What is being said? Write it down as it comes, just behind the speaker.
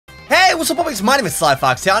Hey, what's up, folks? My name is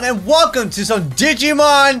Slyfoxhound, and welcome to some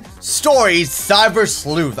Digimon Story Cyber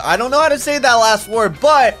Sleuth. I don't know how to say that last word,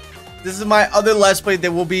 but this is my other Let's Play that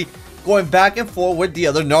will be going back and forth with the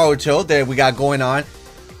other Naruto that we got going on.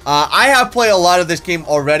 I have played a lot of this game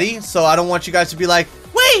already, so I don't want you guys to be like,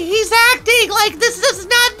 wait, he's acting like this is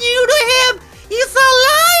not new to him. He's a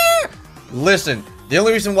liar. Listen, the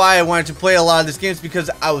only reason why I wanted to play a lot of this game is because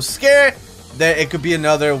I was scared that it could be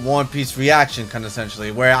another One Piece reaction, kind of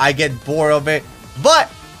essentially, where I get bored of it.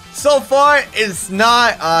 But so far, it's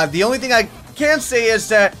not. The only thing I can say is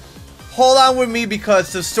that hold on with me,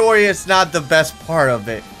 because the story is not the best part of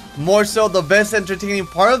it. More so, the best entertaining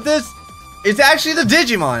part of this is actually the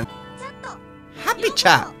Digimon. Happy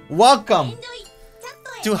Chat. Welcome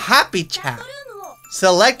to Happy Chat.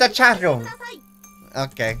 Select the chat room.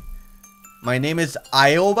 Okay. My name is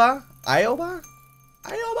Ioba. Ioba?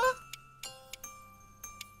 Ioba?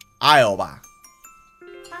 Ioba.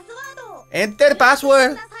 Enter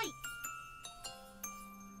password.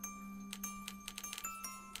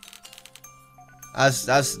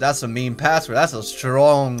 That's a mean password. That's a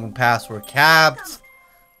strong password. Caps.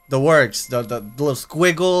 The works. The little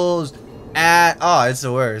squiggles. Oh, it's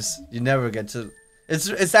the worst. You never get to.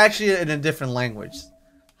 It's actually in a different language.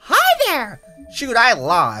 Hi there. Shoot, I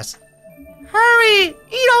lost. Hurry,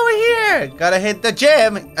 eat over here. Gotta hit the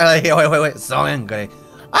gym. Wait. So angry.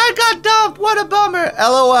 I got dumped. What a bummer.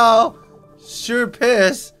 LOL. Sure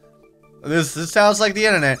piss. This sounds like the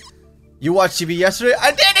internet. You watched TV yesterday?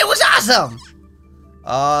 I did. It was awesome.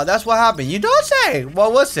 That's what happened. You don't say.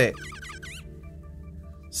 What was it?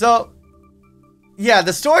 So, yeah,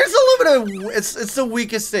 the story's a little bit of, it's the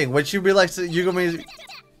weakest thing. Which you be like, you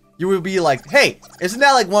will be like, hey, isn't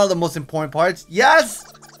that like one of the most important parts? Yes.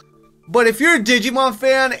 But if you're a Digimon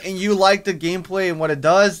fan and you like the gameplay and what it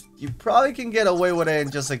does, you probably can get away with it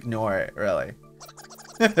and just ignore it, really.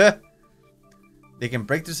 They can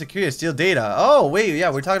break through security and steal data. Oh, wait,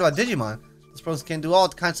 yeah, we're talking about Digimon. These pros can do all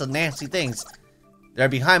kinds of nasty things. They're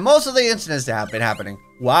behind most of the incidents that have been happening.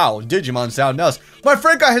 Wow, Digimon sound nuts. My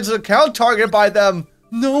friend got his account targeted by them.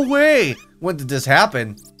 No way. When did this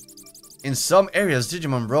happen? In some areas,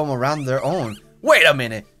 Digimon roam around their own. Wait a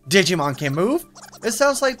minute. Digimon can move? It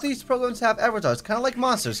sounds like these programs have avatars, kind of like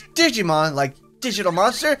monsters. Digimon, like digital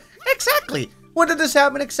monster? Exactly. When did this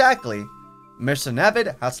happen exactly? Mr.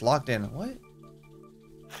 Navid has logged in. What?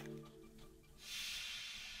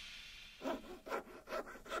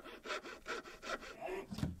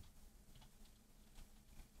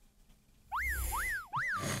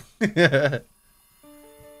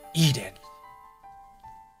 Eden.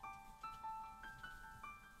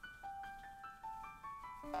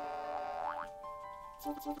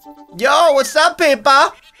 Yo, what's up,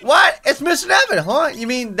 people? What? It's Mr. Navid, huh? You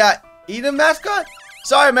mean that Eden mascot?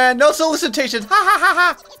 Sorry, man. No solicitations. Ha ha ha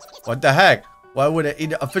ha. What the heck? Why would an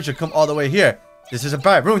Eden official come all the way here? This is a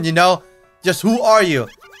private room, you know. Just who are you?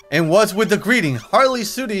 And what's with the greeting? Hardly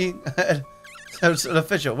suiting an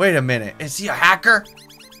official. Wait a minute. Is he a hacker?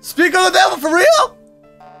 Speak of the devil, for real?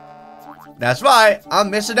 That's right.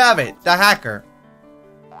 I'm Mr. Navid, the hacker.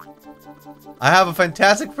 I have a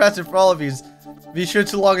fantastic present for all of you. Be sure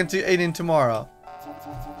to log into Aiden tomorrow.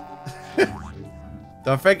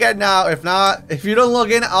 Don't forget now. If you don't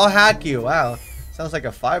log in, I'll hack you. Wow. Sounds like a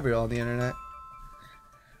 5-year-old on the internet.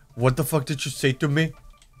 What the fuck did you say to me?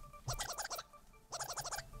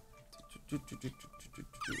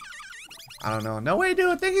 I don't know. No way, dude.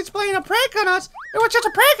 I think he's playing a prank on us. It was just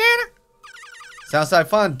a prank, Anna. Sounds like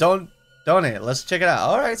fun. Don't it. Let's check it out.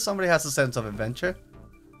 Alright, somebody has a sense of adventure.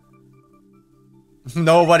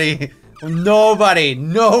 Nobody. I'm no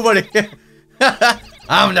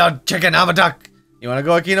chicken, I'm a duck. You wanna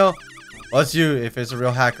go, Akino? What's you if it's a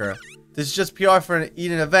real hacker? This is just PR for an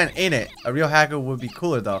Eden event, ain't it? A real hacker would be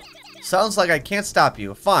cooler, though. Sounds like I can't stop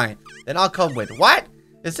you. Fine. Then I'll come with. What?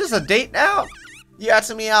 Is this a date now? You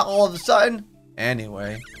asking me out all of a sudden?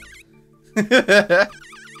 Anyway.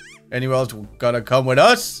 Anyone else gonna come with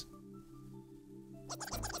us?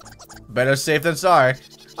 Better safe than sorry.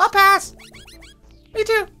 I'll pass. Me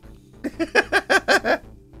too.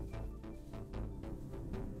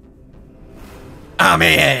 I'm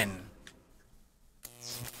in.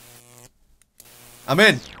 I'm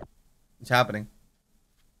in. It's happening.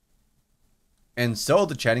 And so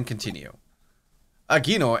the chatting continue.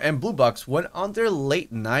 Agino and Blue Box went on their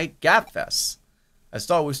late night gab fest. As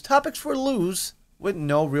thought was topics for loose with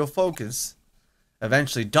no real focus.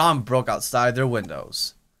 Eventually dawn broke outside their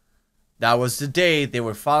windows. That was the day they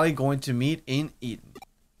were finally going to meet in Eden.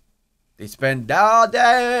 They spent all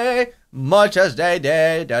day, much as they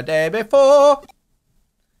did the day before.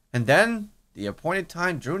 And then the appointed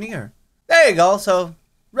time drew near. There you go. So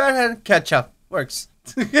Redhead ketchup. Works.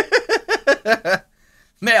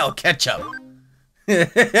 Male ketchup.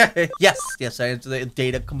 Yes, I answered the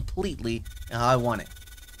data completely and how I want it.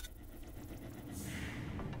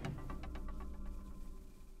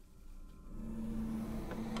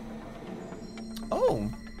 Oh.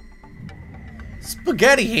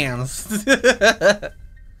 Spaghetti hands.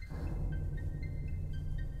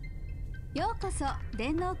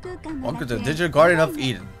 Welcome to the Digital Garden of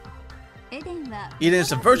Eden. Eden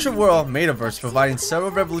is a virtual world metaverse providing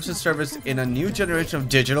several revolution service in a new generation of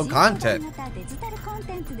digital content.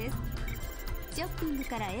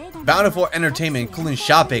 Bountiful entertainment, including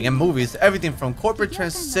shopping and movies, everything from corporate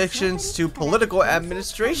transactions to political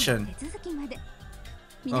administration.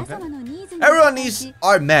 Okay. Everyone's needs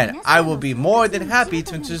are met. I will be more than happy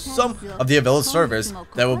to introduce some of the available service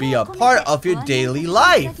that will be a part of your daily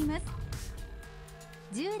life.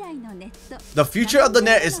 The future of the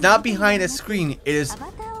net is not behind a screen. It is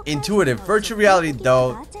intuitive virtual reality,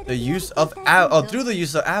 through the use of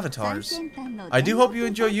avatars. I do hope you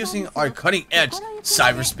enjoy using our cutting-edge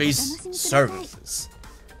cyberspace services.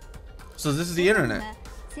 So this is the internet.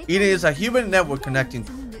 Eden is a human network connecting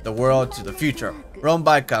the world to the future, run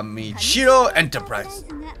by Kamichiro Enterprise.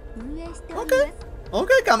 Okay,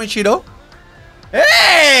 Kamichiro.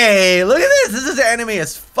 Hey, look at this. This is anime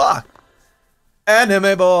as fuck.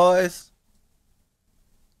 Anime boys.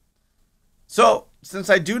 So, since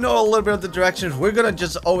I do know a little bit of the directions, we're gonna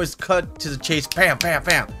just always cut to the chase. Bam, bam,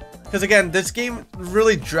 bam. Because again, this game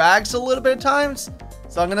really drags a little bit at times.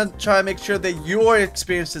 So I'm gonna try to make sure that your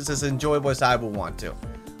experience is as enjoyable as I will want to.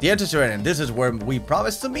 The entrance are in, and this is where we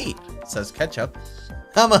promised to meet, says Ketchup.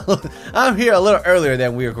 I'm here a little earlier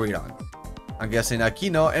than we agreed on. I'm guessing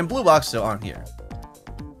Akino and Blue Box still aren't here.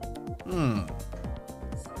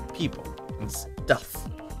 People and stuff.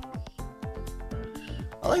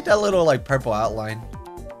 I like that little like purple outline.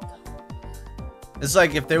 It's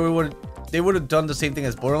like if they would have done the same thing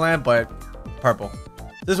as Borderland, but purple.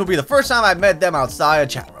 This will be the first time I met them outside a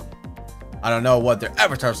chat room. I don't know what their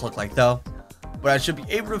avatars look like though, but I should be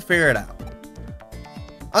able to figure it out.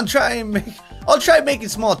 I'll try making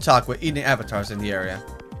small talk with Eden avatars in the area.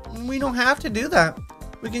 We don't have to do that.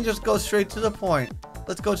 We can just go straight to the point.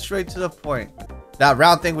 Let's go straight to the point. That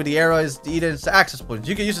round thing with the arrow is Eden's access points.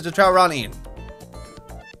 You can use it to travel around Eden.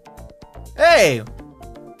 Hey!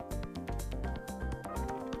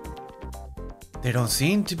 There don't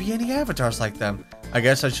seem to be any avatars like them. I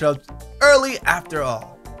guess I showed up early after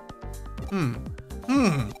all.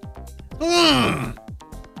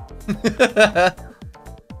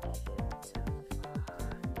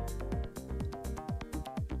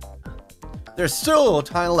 There's still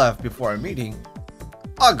time left before our meeting.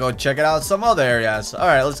 I'll go check it out some other areas.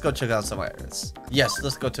 Alright, let's go check out some areas. Yes,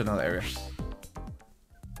 let's go to another area.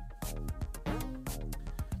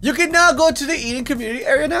 You can now go to the Eden community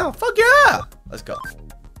area now. Fuck yeah! Let's go.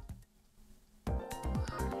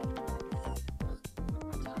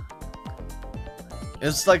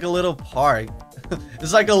 It's like a little park.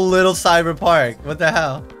 It's like a little cyber park. What the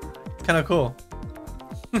hell? It's kind of cool.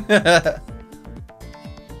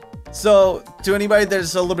 So, to anybody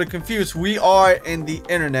that's a little bit confused, we are in the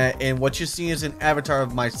internet, and what you're seeing is an avatar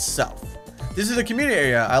of myself. This is a community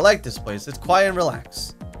area. I like this place. It's quiet and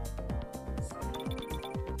relaxed.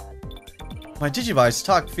 My Digivice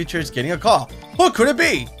talk feature is getting a call. What could it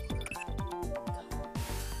be?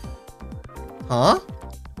 Huh?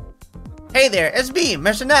 Hey there, it's me,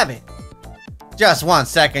 Mr. Navi. Just 1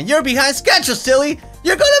 second. You're behind schedule, silly.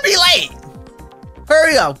 You're gonna be late.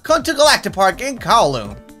 Hurry up. Come to Galactic Park in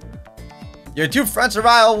Kowloon. Your two friends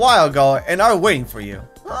arrived a while ago and are waiting for you.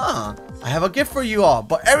 Huh. I have a gift for you all,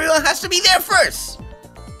 but everyone has to be there first.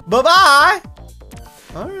 Bye-bye.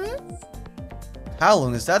 Alright.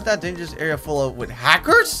 Kowloon, is that dangerous area full of with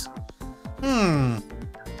hackers?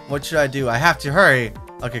 What should I do? I have to hurry.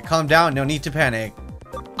 Okay, calm down. No need to panic.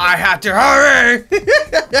 I have to hurry.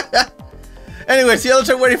 Anyways, the others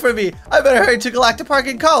are waiting for me. I better hurry to Galactic Park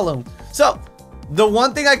in Kowloon. So, the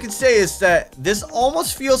one thing I can say is that this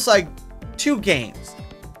almost feels like two games.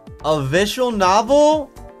 A visual novel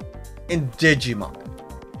and Digimon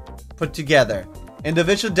put together. And the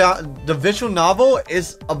visual novel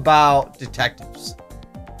is about detectives.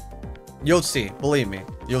 You'll see. Believe me.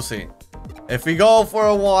 You'll see. If we go for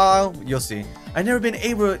a while, you'll see. I never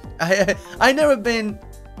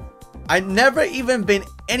even been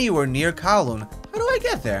anywhere near Kowloon. How do I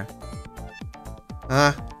get there?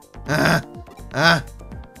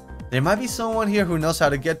 There might be someone here who knows how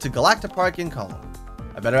to get to Galactic Park in Kowloon.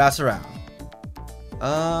 I better ask around.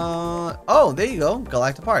 Oh, there you go.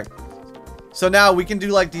 Galactic Park. So now we can do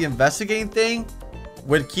like the investigating thing.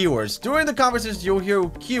 with keywords. During the conversations, you'll hear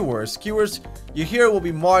keywords. Keywords you hear will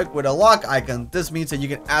be marked with a lock icon. This means that you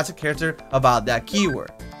can ask a character about that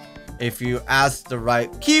keyword. If you ask the right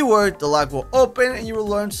keyword, the lock will open and you will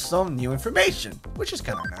learn some new information, which is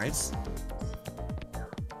kind of nice.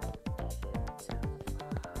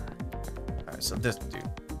 Alright, so this dude.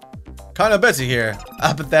 Kind of busy here.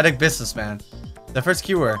 Apathetic businessman. The first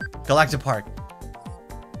keyword, Galactic Park.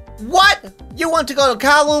 What? You want to go to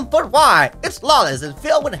Kowloon? But why? It's lawless and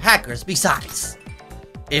filled with hackers besides.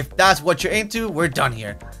 If that's what you're into, we're done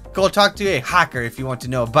here. Go talk to a hacker if you want to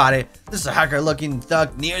know about it. This is a hacker looking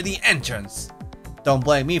thug near the entrance. Don't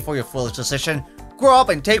blame me for your foolish decision. Grow up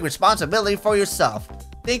and take responsibility for yourself.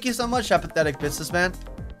 Thank you so much, apathetic businessman.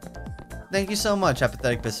 Thank you so much,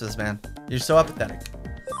 apathetic businessman. You're so apathetic.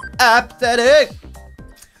 Apathetic!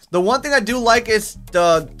 The one thing I do like is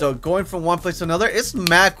the going from one place to another. It's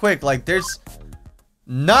mad quick. Like, there's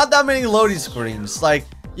not that many loading screens. Like,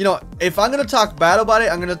 you know, if I'm gonna talk bad about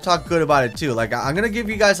it, I'm gonna talk good about it too. Like, I'm gonna give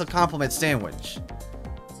you guys a compliment sandwich.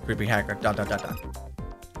 Creepy hacker. ...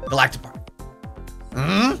 Galactic Park.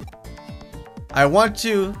 I want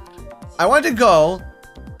to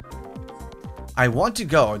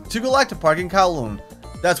go to Galactic Park in Kowloon.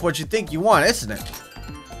 That's what you think you want, isn't it?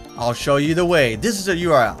 I'll show you the way. This is a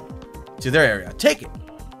URL to their area. Take it.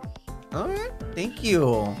 Alright, thank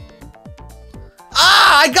you.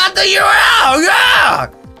 Ah, I got the URL!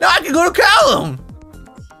 Yeah! Now I can go to Kowloon!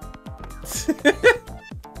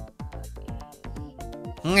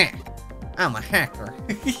 I'm a hacker.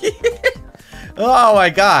 Oh my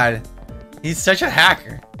god. He's such a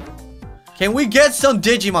hacker. Can we get some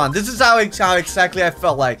Digimon? This is how exactly I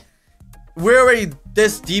felt like. We're already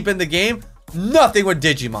this deep in the game. Nothing with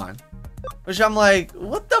Digimon. Which I'm like,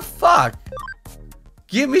 what the fuck?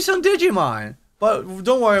 Give me some Digimon. But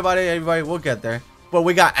don't worry about it, everybody. We'll get there. But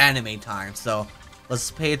we got anime time, so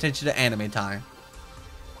let's pay attention to anime time.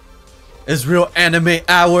 It's real anime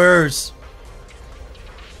hours.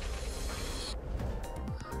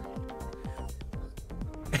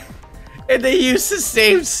 And they use the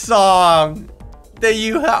same song that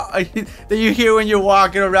you hear when you're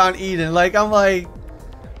walking around Eden. Like, I'm like,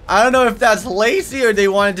 I don't know if that's lazy or they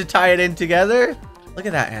wanted to tie it in together. Look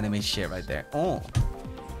at that anime shit right there. Oh,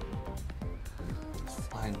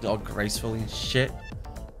 flying all gracefully and shit.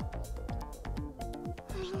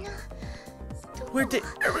 Where did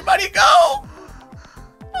everybody go?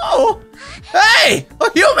 Oh, hey,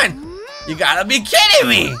 a human! You gotta be kidding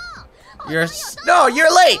me! You're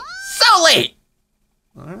late. So late.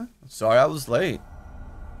 Sorry, I was late.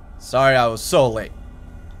 Sorry, I was so late.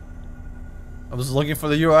 I was looking for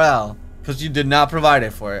the URL because you did not provide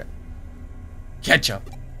it for it. Ketchup.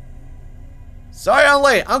 Sorry, I'm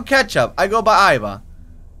late. I'm Ketchup. I go by Iva.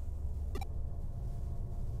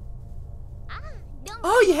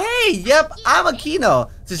 Oh, hey, yep, I'm Akino.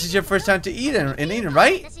 This is your first time to Eden,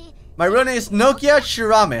 right? My real name is Nokia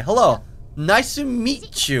Shirame. Hello. Nice to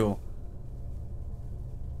meet you.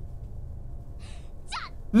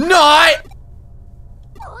 Not!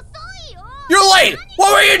 You're late!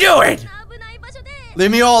 What were you doing? Leave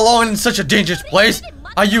me all alone in such a dangerous place.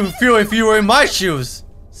 How you feel if you were in my shoes?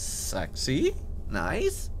 Sexy?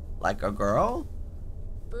 Nice? Like a girl?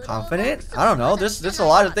 Confident? I don't know. There's a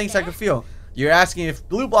lot of things I can feel. You're asking if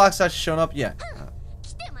Blue Blocks has shown up yet.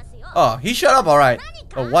 Oh, he showed up alright.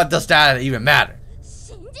 But what does that even matter?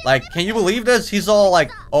 Like, can you believe this? He's all like,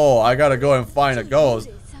 oh, I gotta go and find a ghost.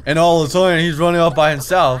 And all of a sudden, he's running off by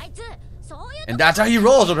himself. And that's how he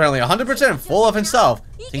rolls, apparently. 100% full of himself.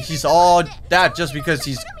 Thinks he's all that just because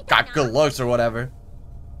he's got good looks or whatever.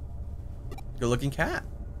 Good looking cat.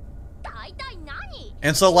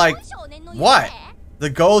 And so, like, what? The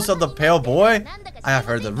ghost of the pale boy? I have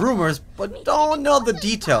heard the rumors, but don't know the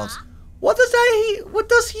details. What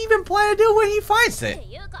does he even plan to do when he finds it?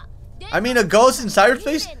 I mean, a ghost in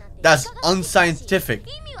cyberspace? That's unscientific.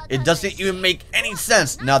 It doesn't even make any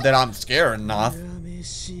sense now that I'm scared enough.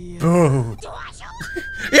 Boo.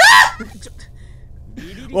 Yeah!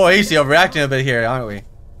 Well, easy, overreacting a bit here, aren't we?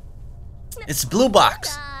 It's Blue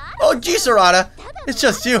Box. Oh, gee, Sarada. It's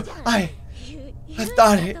just you. I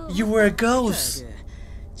thought you were a ghost.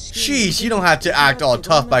 Sheesh, you don't have to act all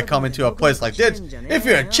tough by coming to a place like this. If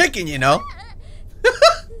you're a chicken, you know.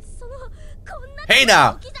 Hey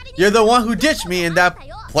now, you're the one who ditched me in that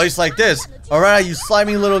place like this. Alright, you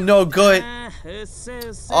slimy little no good.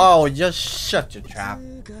 Oh, just shut your trap.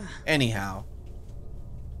 Anyhow.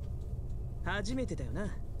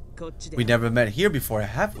 We never met here before,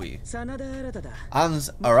 have we? I'm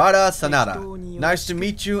Arata Sanada. Nice to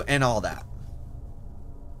meet you and all that.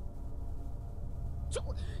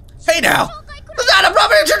 Hey now! Was that a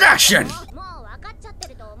proper introduction?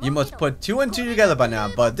 You must put 2 and 2 together by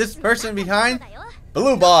now, but this person behind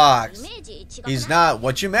Blue Box, he's not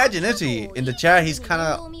what you imagine, is he? In the chat, he's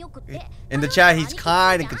kind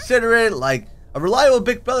and considerate, like a reliable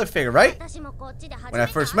big brother figure, right? When I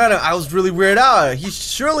first met him, I was really weirded out. He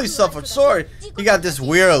surely suffered sore. He got this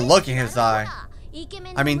weird look in his eye.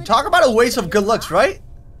 I mean, talk about a waste of good looks, right?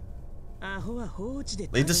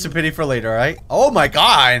 Leave the stupidity for later, right? Oh my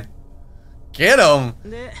god! Get him!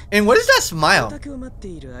 And what is that smile? I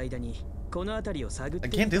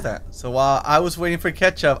can't do that. So while I was waiting for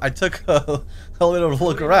ketchup, I took a little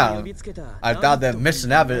look around. I thought that Mr.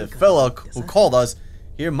 Nabbit fellow who called us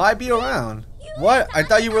here might be around. What? I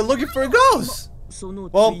thought you were looking for a ghost.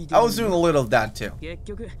 Well, I was doing a little of that too.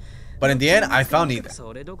 But in the end, I found neither.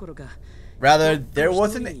 Rather, there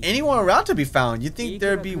wasn't anyone around to be found. You'd think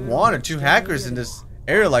there'd be 1 or 2 hackers in this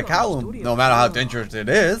area like Kowloon, no matter how dangerous it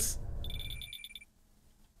is.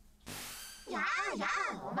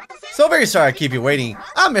 So very sorry I keep you waiting.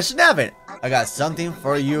 I'm Mr. Nabbit. I got something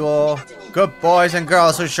for you all good boys and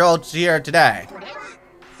girls who showed here today.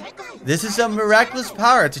 This is a miraculous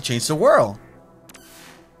power to change the world.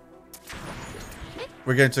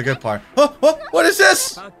 We're getting to the good part. Oh, what is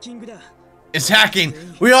this? It's hacking.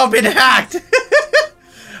 We all been hacked.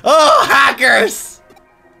 Oh, hackers!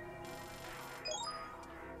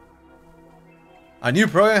 A new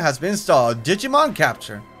program has been installed. Digimon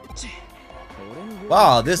Capture.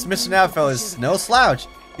 Wow, this Mr. Navfell is no slouch.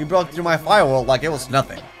 He broke through my firewall like it was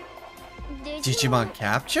nothing. Digimon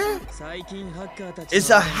Capture? It's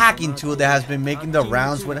a hacking tool that has been making the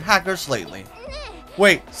rounds with hackers lately.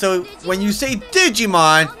 Wait, so when you say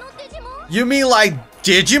Digimon, you mean like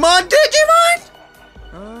Digimon?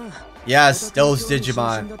 Yes, those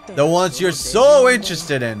Digimon. The ones you're so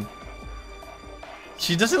interested in.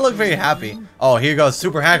 She doesn't look very happy. Oh, here goes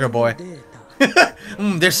Super Hacker Boy.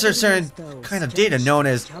 There's a certain kind of data known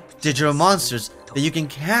as digital monsters that you can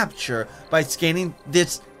capture by scanning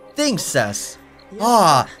this thing says.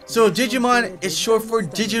 Ah, so Digimon is short for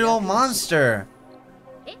digital monster.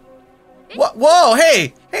 What? Whoa,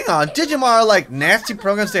 hey, hang on. Digimon are like nasty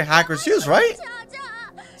programs that hackers use, right?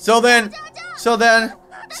 So then,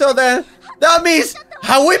 that means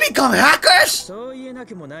how we become hackers?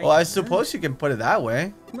 Well, I suppose you can put it that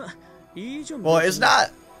way. Well, it's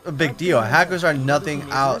not a big deal. Hackers are nothing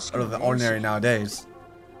out of the ordinary nowadays.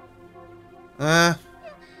 No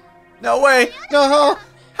way. No.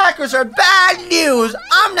 Hackers are bad news.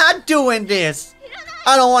 I'm not doing this.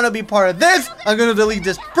 I don't want to be part of this. I'm going to delete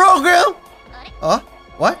this program. Huh?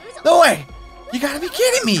 What? No way. You gotta be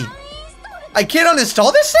kidding me. I can't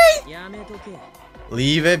uninstall this thing?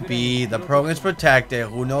 Leave it be. The program's protected.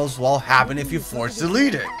 Who knows what'll happen if you force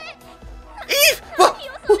delete it? Eve!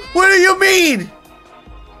 What do you mean?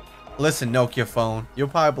 Listen, Nokia phone. You'll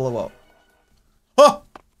probably blow up. Oh!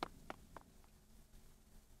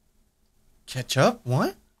 Ketchup?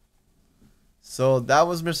 What? So that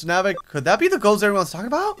was Mr. Nabbit. Could that be the ghost everyone's talking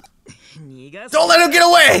about? Don't let him get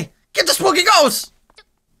away! Get the spooky ghost!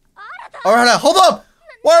 Alright, hold up!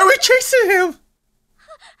 Why are we chasing him?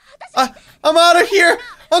 I'm out of here!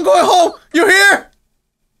 I'm going home! You here?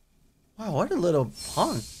 Wow, what a little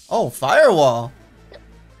punk. Oh, firewall.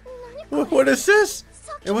 What is this?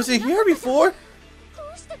 It wasn't here before.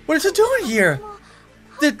 What is it doing here?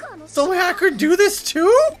 Did some hacker do this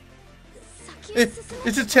too? Is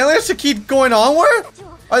it telling us to keep going onward?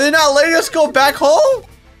 Are they not letting us go back home?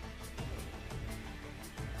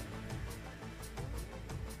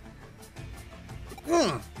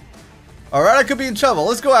 Alright, I could be in trouble.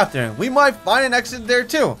 Let's go after him. We might find an exit there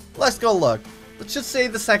too. Let's go look. Let's just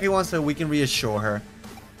save the second one so we can reassure her.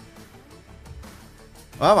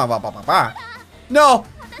 No, I'm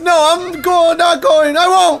not going. I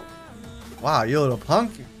won't. Wow, you little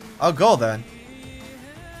punk. I'll go then.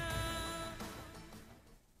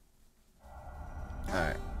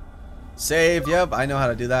 Alright. Save, yep, I know how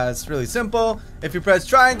to do that. It's really simple. If you press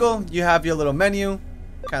triangle, you have your little menu.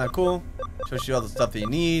 Kind of cool. Shows you all the stuff that you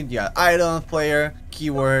need. You got items, player,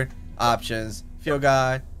 keyword, options, field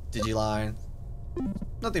guide, digiline.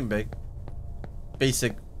 Nothing big.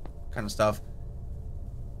 Basic kind of stuff.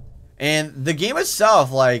 And the game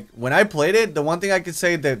itself, like, when I played it, the one thing I could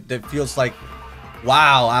say that feels like,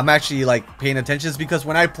 wow, I'm actually, like, paying attention is because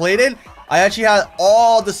when I played it, I actually had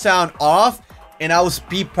all the sound off, and I was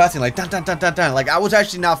speed pressing, like, dun dun dun dun dun. Like, I was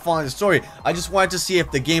actually not following the story. I just wanted to see if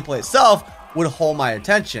the gameplay itself would hold my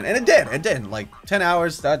attention. And it did. Like, 10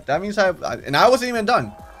 hours, that means and I wasn't even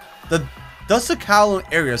done. Does the Kowloon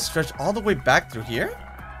area stretch all the way back through here?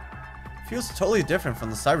 Feels totally different from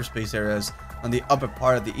the cyberspace areas on the upper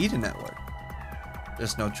part of the Eden network.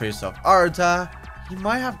 There's no trace of Arta. He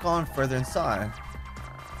might have gone further inside.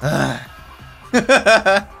 I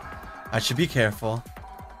should be careful.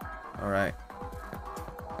 Alright.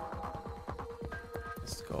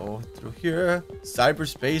 Let's go through here.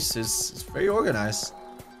 Cyberspace is very organized.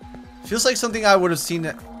 Feels like something I would have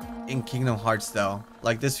seen in Kingdom Hearts though.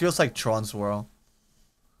 Like this feels like Tron's world.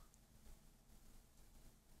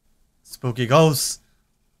 Spooky ghosts.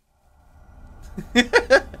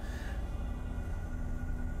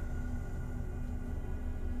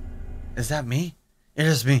 Is that me? It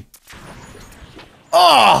is me.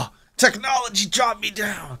 Oh! Technology dropped me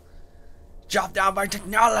down. Dropped down by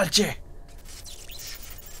technology.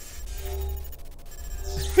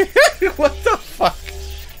 What the fuck?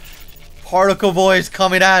 Particle boys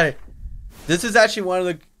coming at it. This is actually one of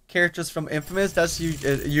the characters from Infamous. That's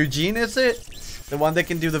Eugene, is it? The one that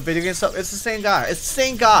can do the video game stuff. It's the same guy. It's the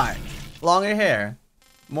same guy. Longer hair.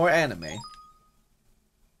 More anime.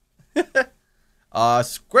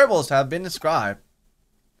 Scribbles have been inscribed.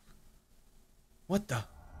 What the?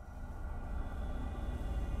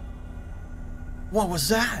 What was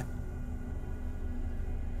that?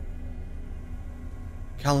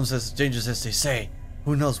 Callum says it's dangerous as they say.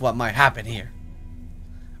 Who knows what might happen here?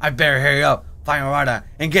 I better hurry up, find Arata,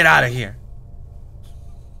 and get out of here.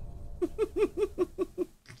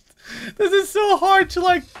 This is so hard to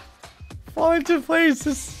like fall into place.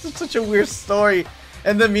 This is such a weird story.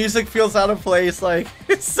 And the music feels out of place. Like,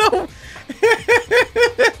 it's so...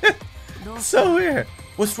 so weird.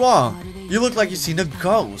 What's wrong? You look like you've seen a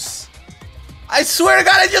ghost. I swear to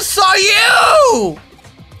God, I just saw you!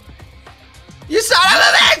 You saw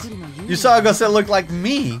a bitch! You saw a ghost that looked like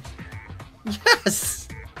me. Yes!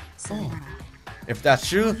 Oh. If that's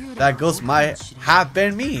true, that ghost might have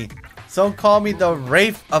been me. Some call me the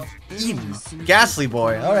Wraith of Eden. Ghastly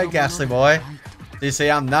boy. Alright, Ghastly boy. They say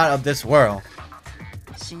I'm not of this world.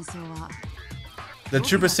 The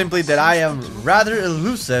truth is simply that I am rather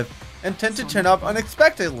elusive and tend to turn up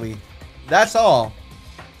unexpectedly. That's all.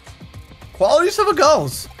 Qualities of a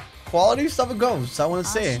ghost. Qualities of a ghost, I want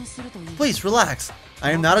to say. Please relax.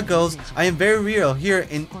 I am not a ghost. I am very real here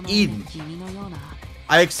in Eden.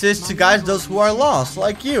 I exist to guide those who are lost,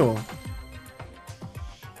 like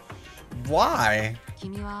why?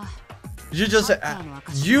 You just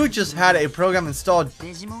had a program installed,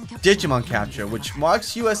 Digimon Capture, which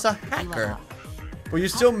marks you as a hacker. But you're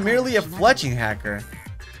still merely a fledgling hacker.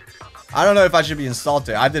 I don't know if I should be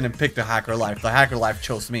insulted. I didn't pick the hacker life. The hacker life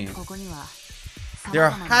chose me. There are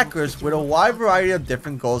hackers with a wide variety of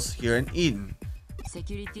different goals here in Eden.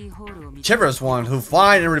 Chippers one who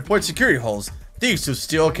find and report security holes. Thieves who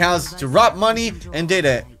steal accounts to rob money and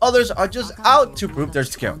data. Others are just out to prove their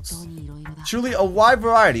skills. Truly a wide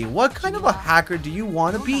variety. What kind of a hacker do you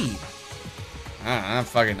want to be? I don't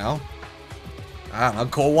fucking know. I don't know.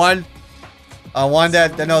 Cool one? One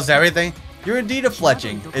that knows everything? You're indeed a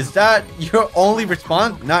fletching. Is that your only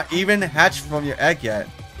response? Not even hatched from your egg yet.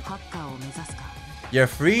 You're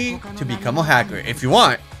free to become a hacker if you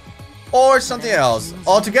want. Or something else.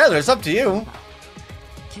 Altogether, it's up to you.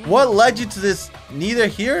 What led you to this? Neither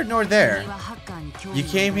here nor there. You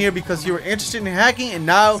came here because you were interested in hacking, and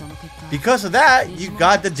now, because of that, you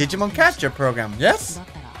got the Digimon Capture program, yes?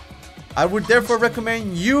 I would therefore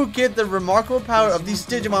recommend you give the remarkable power of these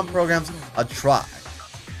Digimon programs a try.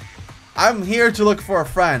 I'm here to look for a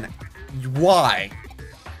friend. Why?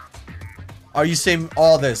 Are you saying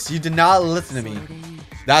all this? You did not listen to me.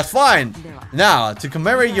 That's fine. Now, to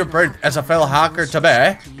commemorate your birth as a fellow hacker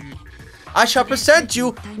today, I shall present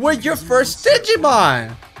you with your first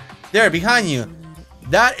Digimon. There, behind you.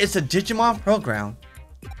 That is a Digimon program.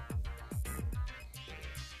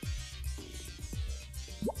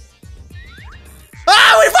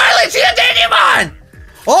 Ah, we finally see a Digimon!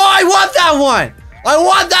 Oh, I want that one! I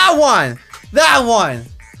want that one! That one!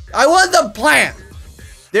 I want the plant!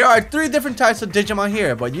 There are 3 different types of Digimon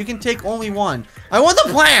here, but you can take only one. I want the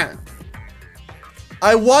plant!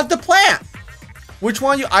 I want the plant! Which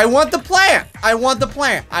one you? I want the plant! I want the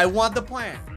plant! I want the plant!